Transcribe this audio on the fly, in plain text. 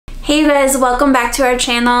Hey you guys, welcome back to our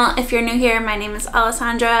channel. If you're new here, my name is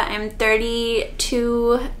Alessandra. I'm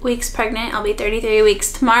 32 weeks pregnant. I'll be 33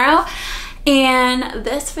 weeks tomorrow. And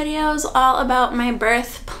this video is all about my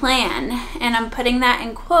birth plan. And I'm putting that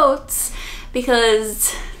in quotes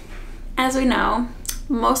because, as we know,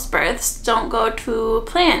 most births don't go to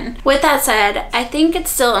plan. With that said, I think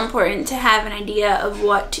it's still important to have an idea of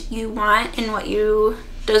what you want and what you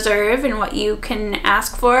deserve and what you can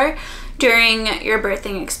ask for during your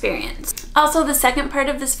birthing experience. Also, the second part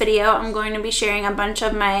of this video, I'm going to be sharing a bunch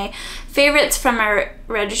of my favorites from our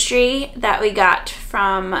registry that we got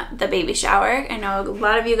from the baby shower. I know a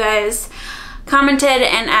lot of you guys commented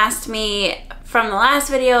and asked me from the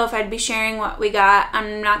last video if I'd be sharing what we got.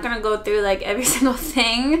 I'm not gonna go through like every single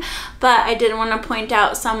thing, but I did want to point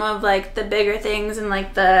out some of like the bigger things and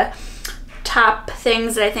like the top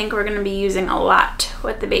things that I think we're gonna be using a lot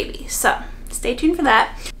with the baby. So stay tuned for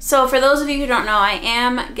that. So for those of you who don't know, I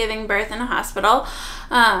am giving birth in a hospital.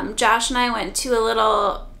 Josh and I went to a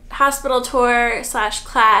little hospital tour /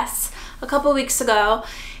 class a couple weeks ago,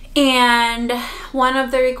 and one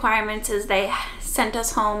of the requirements is they sent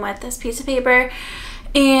us home with this piece of paper,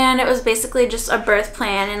 and it was basically just a birth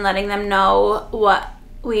plan and letting them know what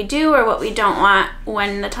we do or what we don't want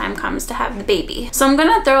when the time comes to have the baby. So I'm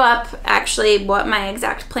gonna throw up actually what my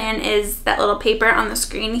exact plan is, that little paper on the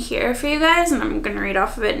screen here for you guys, and I'm gonna read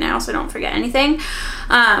off of it now so I don't forget anything.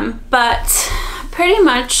 But pretty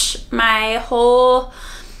much my whole,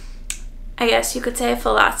 I guess you could say,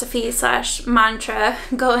 philosophy / mantra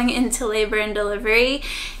going into labor and delivery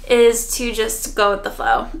is to just go with the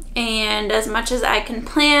flow. And as much as I can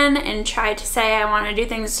plan and try to say I want to do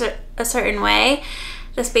things a certain way,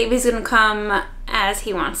 this baby's gonna come as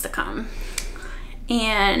he wants to come.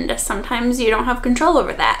 And sometimes you don't have control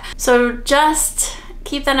over that. So just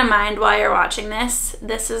keep that in mind while you're watching this.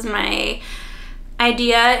 This is my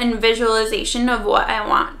idea and visualization of what I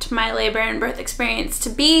want my labor and birth experience to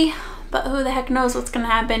be, but who the heck knows what's gonna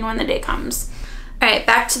happen when the day comes. All right,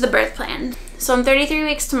 back to the birth plan. So I'm 33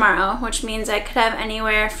 weeks tomorrow, which means I could have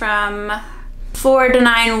anywhere from 4 to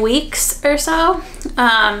 9 weeks or so,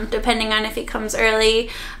 depending on if he comes early,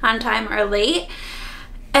 on time, or late.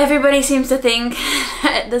 Everybody seems to think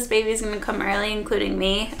that this baby's gonna come early, including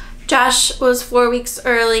me. Josh was 4 weeks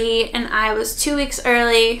early and I was 2 weeks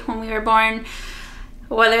early when we were born.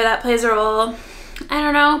 Whether that plays a role, I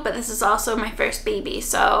don't know, but this is also my first baby,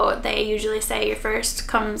 so they usually say your first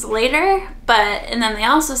comes later, and then they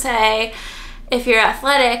also say if you're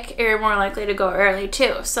athletic, you're more likely to go early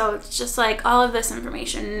too. So it's just like all of this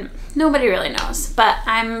information, nobody really knows, but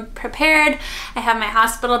I'm prepared. I have my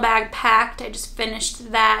hospital bag packed. I just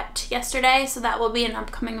finished that yesterday, so that will be an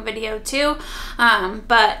upcoming video too.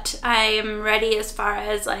 But I am ready as far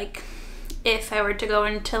as like, if I were to go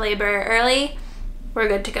into labor early, we're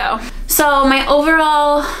good to go. So my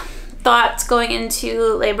overall thoughts going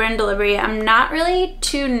into labor and delivery, I'm not really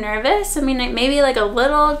too nervous. I mean, maybe like a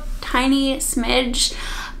little tiny smidge,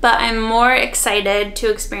 but I'm more excited to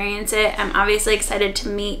experience it. I'm obviously excited to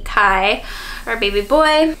meet Kai, our baby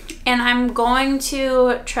boy, and I'm going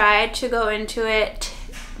to try to go into it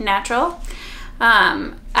natural.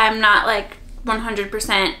 I'm not like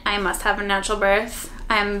 100% I must have a natural birth.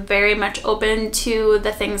 I'm very much open to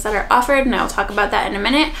the things that are offered, and I'll talk about that in a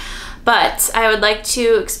minute. But I would like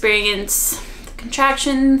to experience the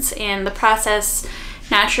contractions and the process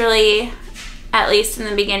naturally, at least in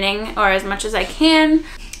the beginning, or as much as I can.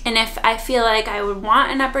 And if I feel like I would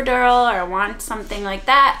want an epidural or want something like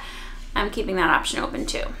that, I'm keeping that option open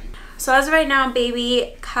too. So as of right now,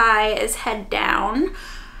 baby Kai is head down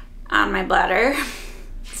on my bladder.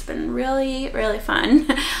 It's been really, really fun.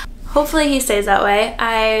 Hopefully he stays that way.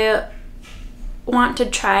 I want to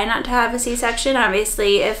try not to have a C-section.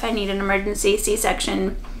 Obviously, if I need an emergency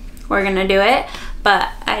C-section, we're gonna do it, but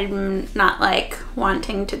I'm not like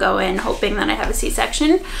wanting to go in hoping that I have a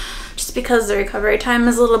C-section, just because the recovery time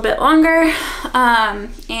is a little bit longer,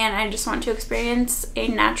 and I just want to experience a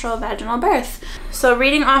natural vaginal birth. So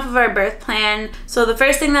reading off of our birth plan, so the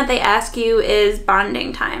first thing that they ask you is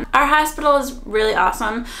bonding time. Our hospital is really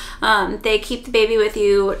awesome. They keep the baby with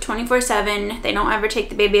you 24/7. They don't ever take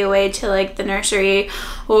the baby away to like the nursery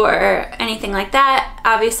or anything like that.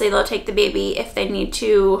 Obviously they'll take the baby if they need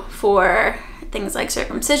to for things like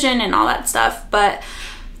circumcision and all that stuff, but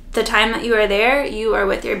the time that you are there, you are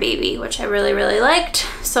with your baby, which I really, really liked.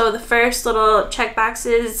 So the first little check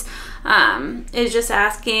boxes is just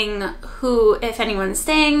asking who, if anyone's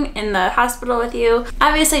staying in the hospital with you.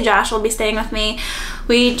 Obviously Josh will be staying with me.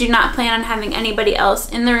 We do not plan on having anybody else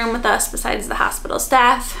in the room with us besides the hospital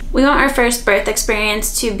staff. We want our first birth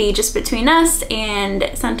experience to be just between us and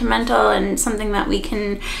sentimental and something that we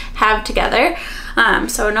can have together.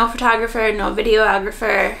 So no photographer, no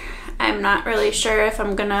videographer. I'm not really sure if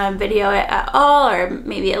I'm gonna video it at all or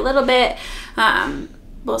maybe a little bit.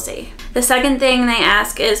 We'll see. The second thing they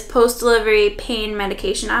ask is post-delivery pain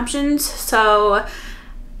medication options. So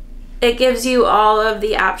it gives you all of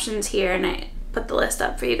the options here, and I put the list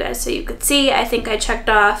up for you guys so you could see. I think I checked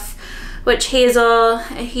off witch hazel,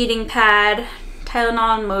 a heating pad,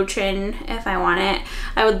 Tylenol and Motrin if I want it.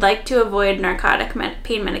 I would like to avoid narcotic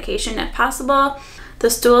pain medication if possible.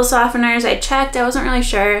 The stool softeners I checked. I wasn't really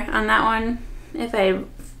sure on that one if I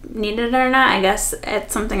needed it or not. I guess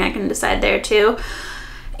it's something I can decide there too.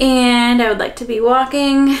 And I would like to be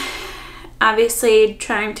walking, obviously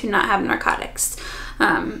trying to not have narcotics.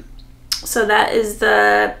 So that is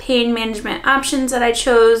the pain management options that I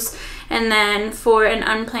chose. And then for an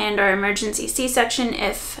unplanned or emergency C-section,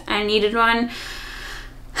 if I needed one,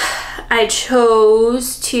 I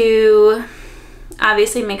chose to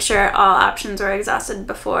obviously make sure all options were exhausted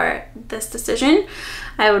before this decision.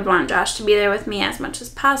 I would want Josh to be there with me as much as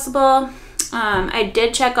possible. I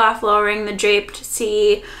did check off lowering the drape to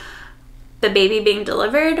see the baby being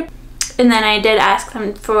delivered, and then I did ask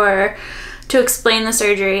them to explain the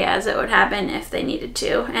surgery as it would happen if they needed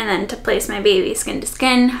to, and then to place my baby skin to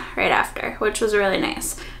skin right after, which was really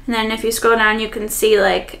nice. And then if you scroll down, you can see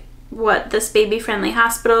like what this baby-friendly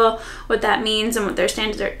hospital, what that means and what their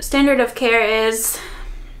standard of care is.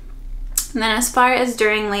 And then as far as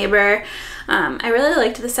during labor, I really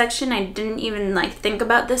liked this section. I didn't even like think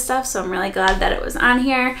about this stuff, so I'm really glad that it was on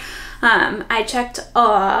here. I checked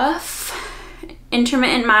off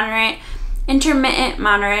intermittent monitoring,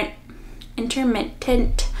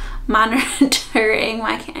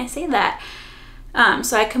 why can't I say that?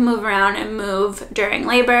 So I can move around and move during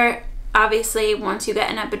labor. Obviously, once you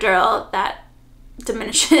get an epidural, that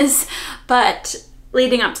diminishes, but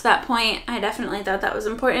leading up to that point, I definitely thought that was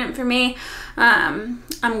important for me.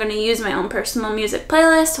 I'm gonna use my own personal music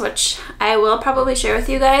playlist, which I will probably share with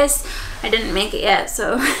you guys. I didn't make it yet,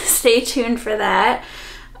 so stay tuned for that.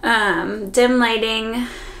 Dim lighting.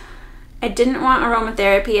 I didn't want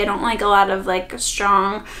aromatherapy. I don't like a lot of like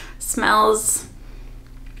strong smells.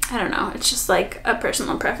 I don't know, it's just like a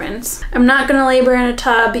personal preference. I'm not gonna labor in a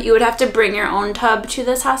tub. You would have to bring your own tub to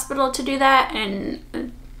this hospital to do that,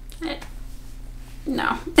 and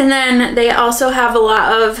no. And then they also have a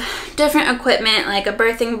lot of different equipment like a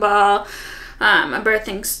birthing ball, a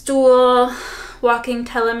birthing stool, walking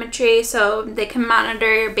telemetry, so they can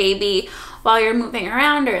monitor your baby while you're moving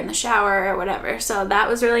around or in the shower or whatever. So that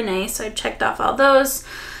was really nice. So I checked off all those.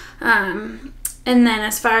 And then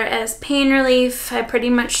as far as pain relief, I pretty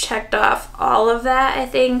much checked off all of that, I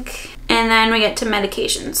think. And then we get to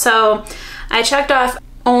medication. So I checked off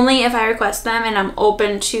only if I request them, and I'm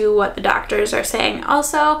open to what the doctors are saying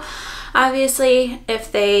also. Obviously,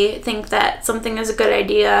 if they think that something is a good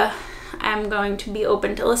idea, I'm going to be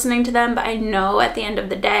open to listening to them, but I know at the end of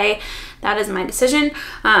the day, that is my decision.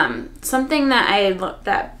 Something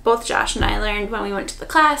that both Josh and I learned when we went to the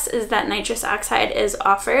class is that nitrous oxide is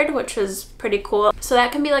offered, which was pretty cool. So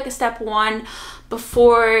that can be like a step one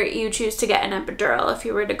before you choose to get an epidural if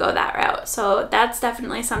you were to go that route. So that's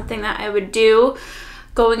definitely something that I would do.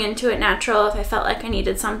 Going into it natural, if I felt like I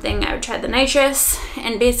needed something, I would try the nitrous.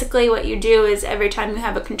 And basically what you do is every time you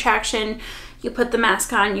have a contraction, you put the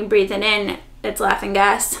mask on, you breathe it in, it's laughing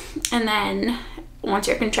gas, and then once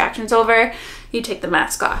your contraction's over, you take the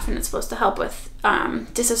mask off, and it's supposed to help with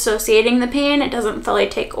disassociating the pain. It doesn't fully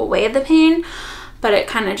take away the pain, but it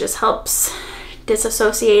kind of just helps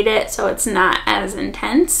disassociate it so it's not as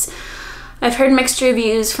intense. I've heard mixed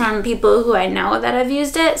reviews from people who I know that have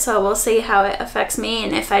used it, so we'll see how it affects me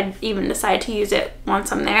and if I even decide to use it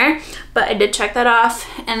once I'm there. But I did check that off.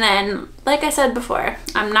 And then, like I said before,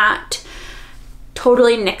 I'm not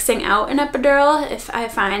totally nixing out an epidural. If I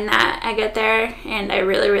find that I get there and I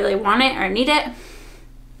really, really want it or need it,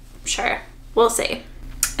 sure, we'll see.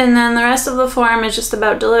 And then the rest of the form is just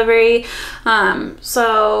about delivery.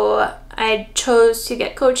 So I chose to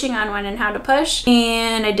get coaching on when and how to push,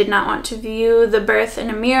 and I did not want to view the birth in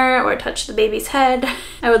a mirror or touch the baby's head.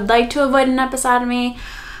 I would like to avoid an episiotomy,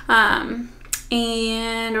 and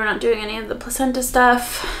we're not doing any of the placenta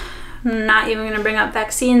stuff. I'm not even going to bring up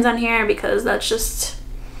vaccines on here because that's just...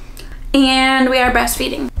 And we are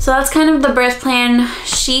breastfeeding. So that's kind of the birth plan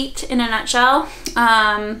sheet in a nutshell.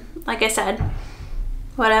 Like I said,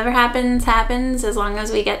 whatever happens, happens. As long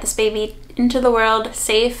as we get this baby into the world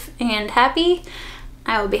safe and happy,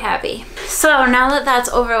 I will be happy. So now that that's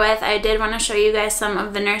over with, I did want to show you guys some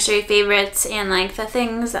of the nursery favorites and like the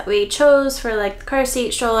things that we chose for like the car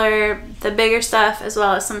seat, stroller, the bigger stuff, as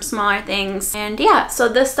well as some smaller things. And yeah, so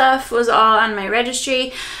this stuff was all on my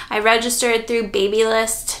registry. I registered through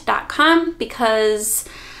babylist.com because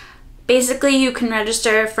basically you can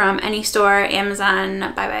register from any store,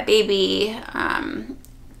 Amazon, buybuy BABY,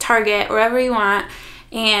 Target, wherever you want,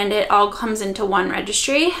 and it all comes into one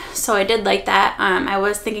registry. So I did like that. I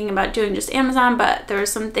was thinking about doing just Amazon, but there were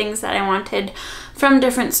some things that I wanted from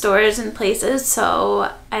different stores and places,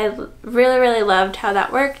 so I really loved how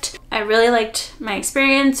that worked. I really liked my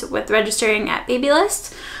experience with registering at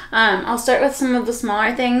Babylist. I'll start with some of the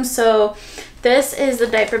smaller things. So this is the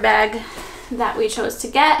diaper bag that we chose to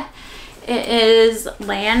get. It is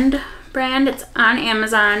Land brand. It's on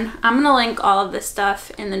Amazon. I'm gonna link all of this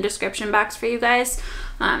stuff in the description box for you guys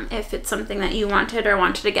if it's something that you wanted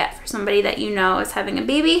to get for somebody that you know is having a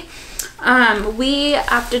baby. We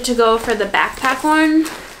opted to go for the backpack one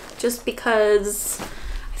just because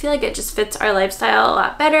I feel like it just fits our lifestyle a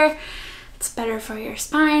lot better. It's better for your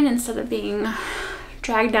spine instead of being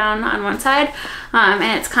dragged down on one side,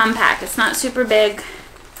 and it's compact. It's not super big,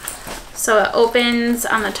 so it opens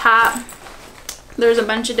on the top. There's a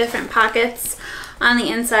bunch of different pockets on the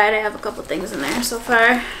inside. I have a couple things in there so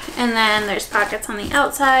far, and then there's pockets on the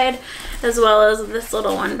outside, as well as this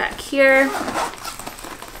little one back here,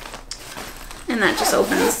 and that just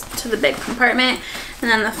opens to the big compartment.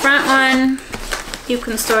 And then the front one, you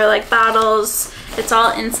can store like bottles. It's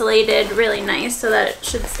all insulated, really nice, so that it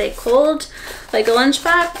should stay cold like a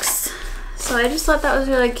lunchbox. So I just thought that was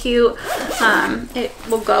really cute. It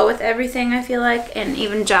will go with everything, I feel like, and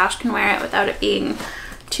even Josh can wear it without it being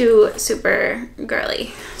too super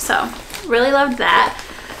girly. So really loved that.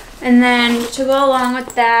 And then to go along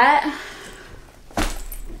with that,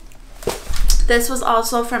 this was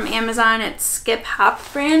also from Amazon. It's Skip Hop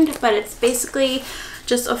brand, but it's basically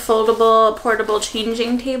just a foldable, portable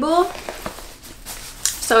changing table.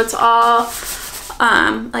 So it's all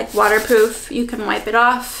like waterproof. You can wipe it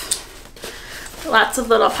off. Lots of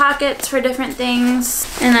little pockets for different things.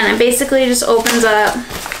 And then it basically just opens up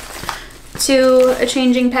to a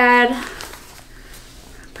changing pad.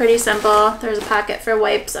 Pretty simple. There's a pocket for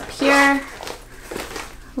wipes up here.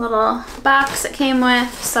 Little box it came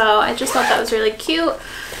with. So I just thought that was really cute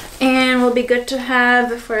and will be good to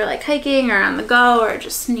have if we're like hiking or on the go or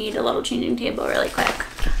just need a little changing table really quick.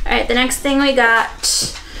 All right, the next thing we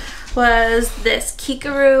got was this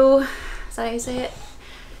Kikaroo. Is that how you say it?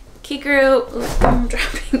 Kikaroo. Ooh, I'm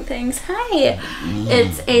dropping things. Hi.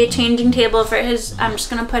 It's a changing table for his. I'm just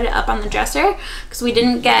gonna put it up on the dresser because we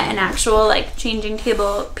didn't get an actual like changing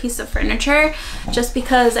table piece of furniture, just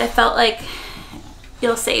because I felt like,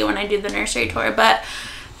 you'll see when I do the nursery tour, but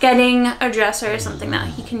getting a dresser is something that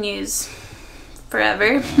he can use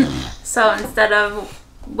forever. So instead of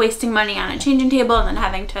wasting money on a changing table and then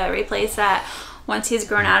having to replace that once he's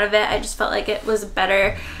grown out of it, I just felt like it was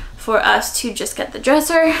better for us to just get the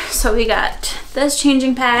dresser. So we got this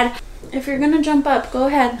changing pad. If you're gonna jump up, go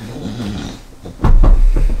ahead.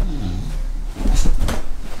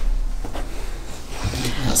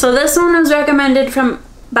 So this one was recommended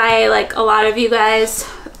by like a lot of you guys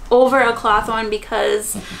over a cloth one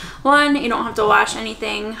because one, you don't have to wash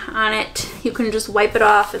anything on it. You can just wipe it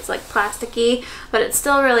off. It's like plasticky, but it's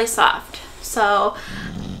still really soft. So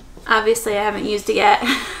obviously I haven't used it yet.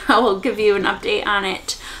 I will give you an update on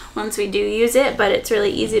it once we do use it, but it's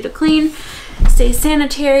really easy to clean, stays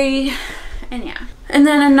sanitary, and yeah. And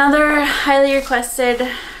then another highly requested,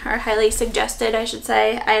 or highly suggested I should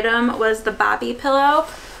say, item was the Bobby pillow.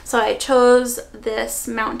 So I chose this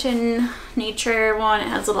mountain nature one. It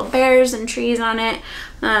has little bears and trees on it.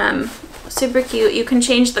 Super cute. You can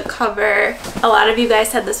change the cover. A lot of you guys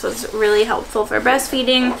said this was really helpful for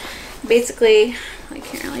breastfeeding. Basically, I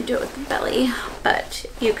can't really do it with the belly, but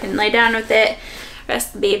you can lay down with it,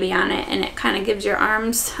 rest the baby on it, and it kind of gives your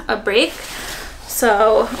arms a break.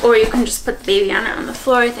 So, or you can just put the baby on it on the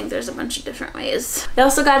floor. I think there's a bunch of different ways. I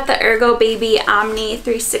also got the Ergo Baby Omni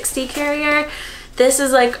 360 carrier. This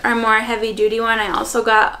is like our more heavy duty one. I also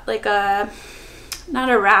got like a,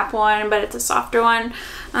 not a wrap one, but it's a softer one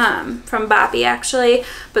from Boppy actually.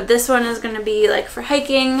 But this one is going to be like for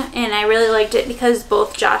hiking, and I really liked it because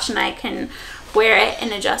both Josh and I can wear it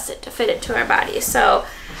and adjust it to fit it to our bodies. So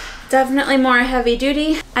definitely more heavy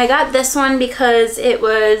duty. I got this one because it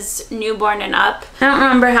was newborn and up. I don't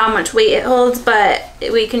remember how much weight it holds, but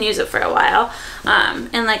we can use it for a while.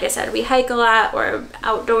 And like I said, we hike a lot or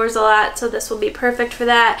outdoors a lot, so this will be perfect for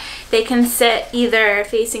that. They can sit either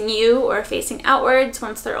facing you or facing outwards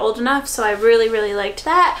once they're old enough, so I really, really liked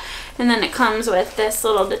that. And then it comes with this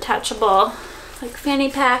little detachable like fanny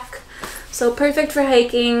pack. So perfect for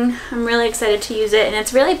hiking. I'm really excited to use it, and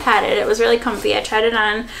it's really padded. It was really comfy. I tried it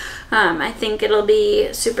on. I think it'll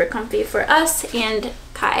be super comfy for us and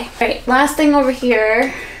Kai. All right, last thing over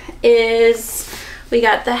here is we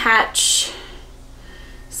got the Hatch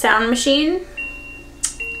sound machine,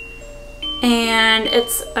 and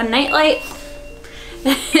it's a nightlight.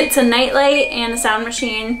 It's a nightlight and a sound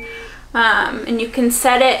machine. And you can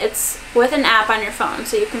set it, it's with an app on your phone,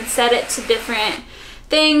 so you can set it to different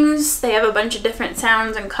things. They have a bunch of different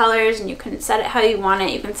sounds and colors, and you can set it how you want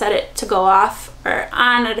it. You can set it to go off or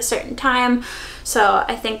on at a certain time. So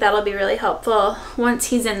I think that'll be really helpful once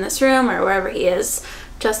he's in this room or wherever he is,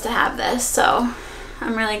 just to have this. So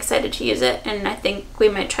I'm really excited to use it, and I think we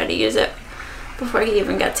might try to use it before he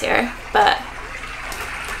even gets here. But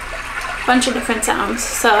a bunch of different sounds,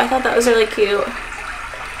 so I thought that was really cute.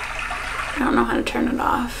 I don't know how to turn it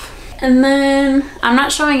off. And then I'm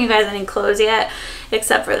not showing you guys any clothes yet,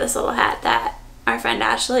 except for this little hat that our friend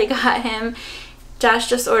Ashley got him. Josh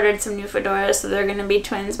just ordered some new fedoras, so they're gonna be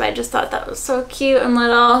twins, but I just thought that was so cute and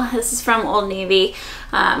little. This is from Old Navy,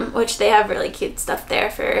 which they have really cute stuff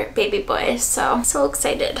there for baby boys, so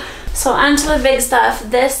excited. So on to the big stuff.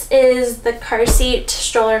 This is the car seat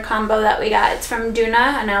stroller combo that we got. It's from Duna,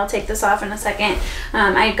 and I'll take this off in a second.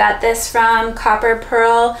 I got this from Copper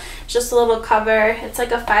Pearl. Just a little cover. It's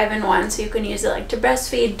like a 5-in-1, so you can use it like to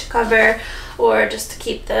breastfeed, to cover, or just to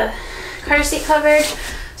keep the car seat covered.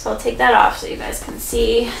 So I'll take that off so you guys can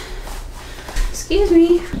see. Excuse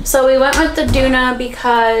me. So we went with the Duna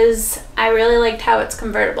because I really liked how it's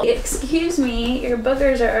convertible. Excuse me, your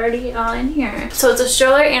boogers are already all in here. So it's a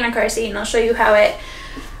stroller and a car seat, and I'll show you how it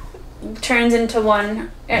turns into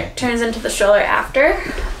one. It turns into the stroller after.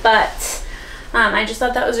 But I just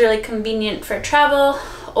thought that was really convenient for travel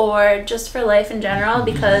or just for life in general,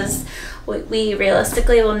 because we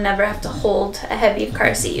realistically will never have to hold a heavy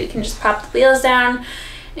car seat. You can just pop the wheels down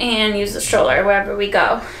and use the stroller wherever we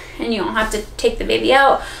go, and you don't have to take the baby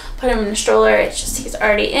out, put him in the stroller. It's just he's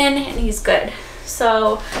already in and he's good.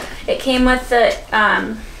 So it came with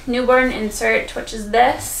the newborn insert, which is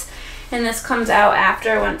this, and this comes out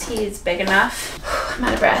after once he's big enough. I'm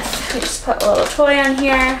out of breath. We just put a little toy on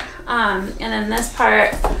here, and then this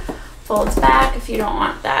part folds back if you don't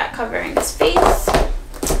want that covering his face.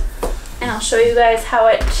 And I'll show you guys how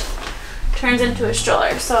it turns into a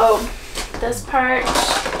stroller. So this part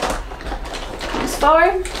comes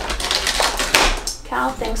forward. Cal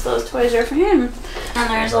thinks those toys are for him. And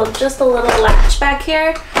there's just a little latch back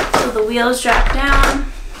here, so the wheels drop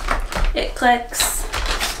down, it clicks,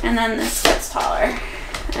 and then this gets taller.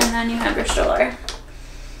 And then you have your stroller.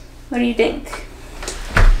 What do you think?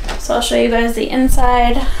 So I'll show you guys the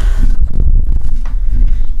inside.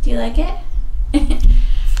 Do you like it?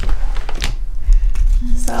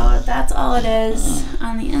 So that's all it is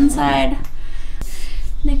on the inside.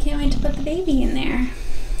 And I can't wait to put the baby in there.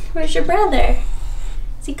 Where's your brother?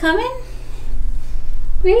 Is he coming?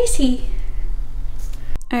 Where is he?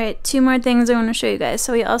 Alright, 2 more things I want to show you guys.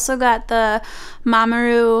 So we also got the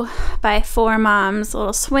Mamaroo by 4 Moms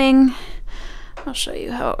little swing. I'll show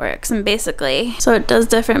you how it works. And basically, so it does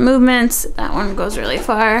different movements. That one goes really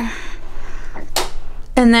far.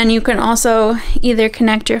 And then you can also either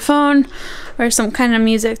connect your phone or some kind of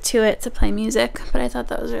music to it to play music. But I thought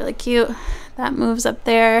that was really cute. That moves up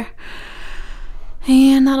there.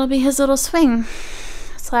 And that'll be his little swing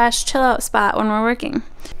 / chill out spot when we're working.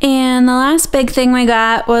 And the last big thing we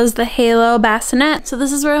got was the Halo bassinet. So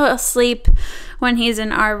this is where he'll sleep when he's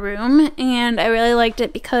in our room. And I really liked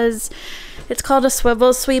it because it's called a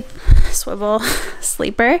swivel sleeper.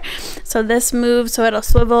 So this moves so it'll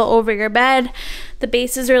swivel over your bed. The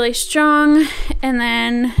bass is really strong, and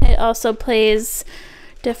then it also plays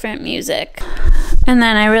different music. And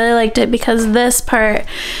then I really liked it because this part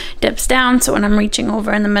dips down, so when I'm reaching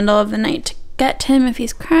over in the middle of the night to get him if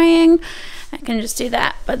he's crying, I can just do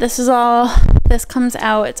that. But this comes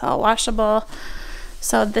out, it's all washable.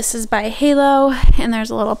 So this is by Halo, and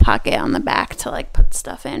there's a little pocket on the back to like put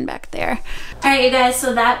stuff in back there. Alright you guys,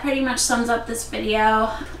 so that pretty much sums up this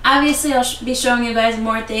video. Obviously I'll be showing you guys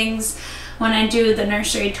more things when I do the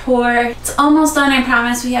nursery tour. It's almost done, I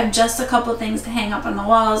promise. We have just a couple things to hang up on the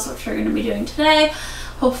walls, which we're going to be doing today.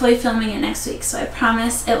 Hopefully filming it next week, so I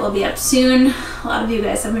promise it will be up soon. A lot of you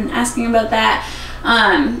guys have been asking about that.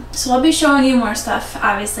 So I'll be showing you more stuff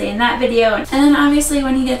obviously in that video, and then obviously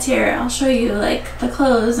when he gets here I'll show you like the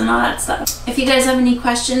clothes and all that stuff. If you guys have any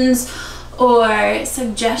questions or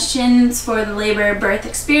suggestions for the labor birth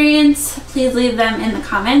experience, please leave them in the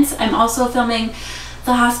comments. I'm also filming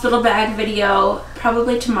the hospital bag video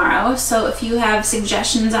probably tomorrow, so if you have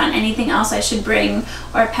suggestions on anything else I should bring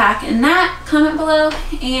or pack in that, comment below.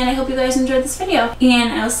 And I hope you guys enjoyed this video,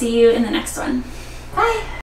 and I'll see you in the next one. Bye!